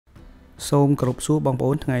សូមគោរពសួរបងប្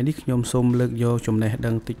អូនថ្ងៃនេះខ្ញុំសូមលើកយកចំណេះ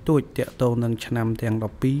ដឹងតិចតួចទាក់ទងនឹងឆ្នាំទាំង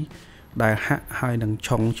12ដែលហាក់ហើយនឹង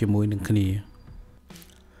ឆុងជាមួយនឹងគ្នា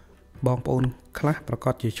បងប្អូនខ្លះប្រកា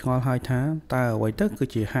សជាឆ្ងល់ហើយថាតើអ្វីទៅគឺ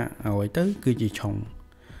ជាហាក់អ្វីទៅគឺជាឆុង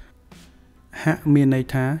ហាក់មានន័យ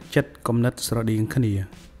ថាចិត្តគំនិតស្រដៀងគ្នា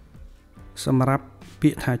សម្រាប់ពា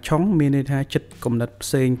ក្យថាឆុងមានន័យថាចិត្តគំនិតផ្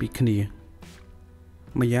សេងពីគ្នា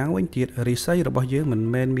ម្យ៉ាងវិញទៀតរិស័យរបស់យើងមិន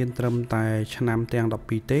មែនមានត្រឹមតែឆ្នាំទាំង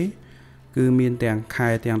12ទេគឺមានទាំងខែ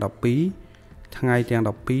ទាំង12ថ្ងៃទាំង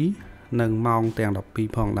12និងម៉ោងទាំង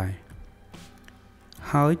12ផងដែរ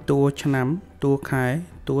ហើយតួឆ្នាំតួខែ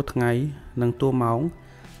តួថ្ងៃនិងតួម៉ោង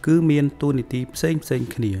គឺមានតួនាទីផ្សេង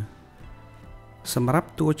គ្នាសម្រាប់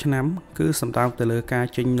តួឆ្នាំគឺសំដៅទៅលើការ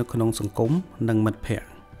ចេញនៅក្នុងសង្គមនិងមិត្តភ័ក្តិ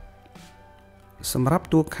សម្រាប់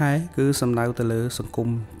តួខែគឺសំដៅទៅលើសង្គម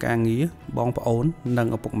ការងារបងប្អូននិង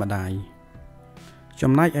ឪពុកម្ដាយ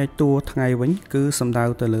ចំណែកឯតួថ្ងៃវិញគឺសំដៅ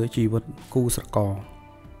ទៅលើជីវិតគូស្រករ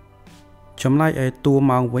ចំណែកឯតួ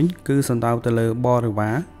ម៉ោងវិញគឺសំដៅទៅលើបរិវា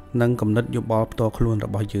រនិងគំនិតយោបល់ផ្ទាល់ខ្លួនរ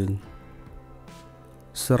បស់យើង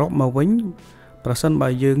សរុបមកវិញប្រសិនបើ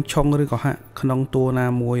យើងឆុងឬក៏ហាក់ក្នុងតួណា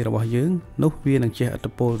មួយរបស់យើងនោះវានឹងជះឥទ្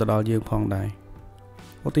ធិពលទៅដល់យើងផងដែរ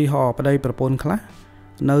ឧទាហរណ៍ប្តីប្រពន្ធខ្លះ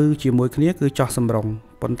នៅជាមួយគ្នាគឺចោះសម្រុង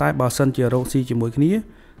ប៉ុន្តែបើសិនជារកស៊ីជាមួយគ្នា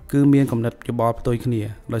គឺមានគំនិតយោបល់ផ្ទុយគ្នា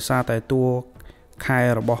ដោយសារតែតួខែ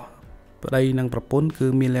របស់ប្តីនិងប្រពន្ធគឺ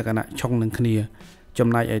មានលក្ខណៈឆុងនឹងគ្នាចំ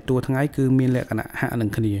ណែកឯតួថ្ងៃគឺមានលក្ខណៈហាក់នឹង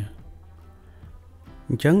គ្នា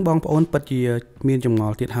អញ្ចឹងបងប្អូនពិតជាមានចម្ង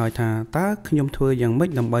ល់ទៀតហើយថាតើខ្ញុំធ្វើយ៉ាងម៉េច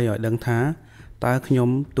ដើម្បីឲ្យដឹងថាតើខ្ញុំ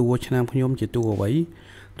តួឆ្នាំខ្ញុំជាតួអ្វី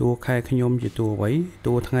តួខែខ្ញុំជាតួអ្វី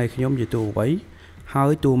តួថ្ងៃខ្ញុំជាតួអ្វីហើ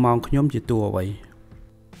យតួម៉ោងខ្ញុំជាតួអ្វី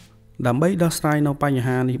ដើម្បីដោះស្រាយនៅបញ្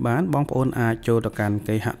ហានេះបានបងប្អូនអាចចូលទៅកាន់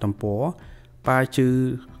គេហទំព័រ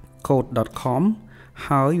pachycode.com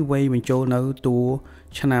ហើយវាយបញ្ចូលនៅតួ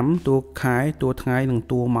ឆ្នាំតួខែតួថ្ងៃនិង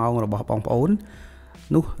តួម៉ោងរបស់បងប្អូន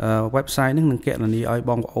នោះ website នឹងគណនាឲ្យ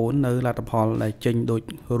បងប្អូននៅលទ្ធផលដែលចេញដូច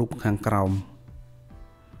រូបខាងក្រោម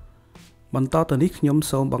បន្តទៅនេះខ្ញុំ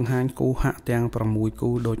សូមបង្ហាញគូហាក់ទាំង6គូ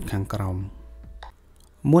ដូចខាងក្រោម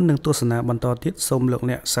មុននឹងទស្សនាបន្តទៀតសូមលោក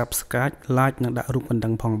អ្នក Subscribe Like និងដាក់រូបកណ្ដឹ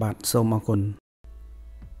ងផងបាទសូមអរគុណ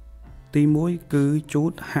ទី1គឺជូ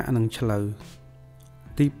តហាក់និងឆ្លូវ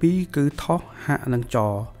ទី2គឺថោះហាក់និងច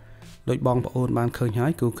ដោយបងប្អូនបានឃើញហើ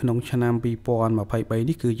យគឺក្នុងឆ្នាំ2023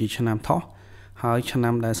នេះគឺជាឆ្នាំថោះហើយឆ្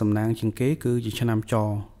នាំដែលសំណាងជាងគេគឺជាឆ្នាំច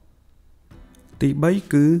ទី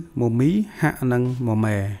3គឺមមីហាក់និងម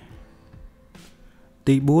មែ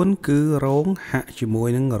ទី4គឺរោងហាក់ជាមួយ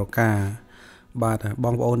នឹងរកាបាទប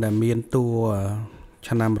ងប្អូនដែលមានតួ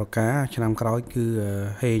ឆ្នាំរកាឆ្នាំក្រោយគឺ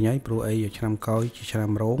ហេងហើយព្រោះអីឆ្នាំក្រោយជាឆ្នាំ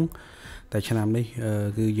រោងតែឆ្នាំនេះ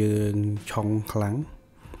គឺយើងឆុងខ្លាំង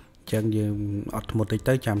អញ្ចឹងយើងអត់ធ្មត់តិច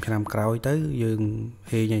ទៅចាំឆ្នាំក្រោយទៅយើង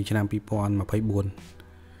ហេងហើយឆ្នាំ2024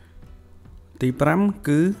ទី5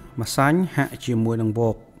គឺម្សាញ់ហាក់ជាមួយនឹងវោ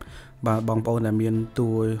កបាទបងប្អូនដែលមានតួ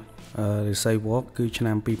រិស័យវោកគឺឆ្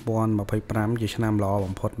នាំ2025ជាឆ្នាំល្អ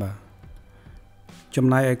បំផុតបាទចំ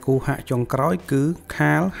ណែកឯគូហាក់ចុងក្រោយគឺ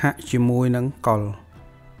ខាលហាក់ជាមួយនឹងកុល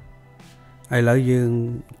ឥឡូវយើង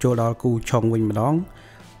ចូលដល់គូឆុងវិញម្ដង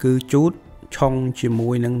គឺជូតឆុងជាមួ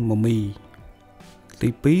យនឹងមមីទី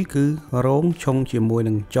2គឺរោងឆុងជាមួយ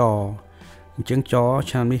នឹងចអញ្ចឹងច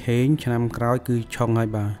ឆ្នាំនេះហេងឆ្នាំក្រោយគឺឆុងហើយ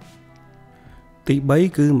បាទទី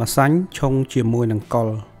3គឺម្សាញ់ឆុងជាមួយនឹងកុល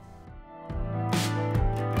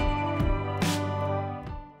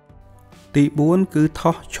ទី4គឺ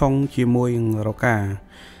ថោះឆុងជាមួយនឹងរកា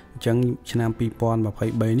អញ្ចឹងឆ្នាំ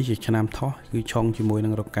2023នេះជាឆ្នាំថោះគឺឆុងជាមួយនឹ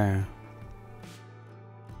ងរកា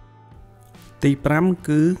ទី5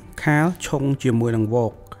គឺខាលឆុងជាមួយនឹងវោ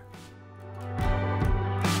ក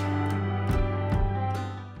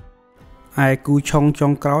ឯគូឆុងចុ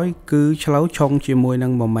ងក្រោយគឺឆ្លូវឆុងជាមួយនឹ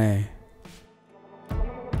ងមមែ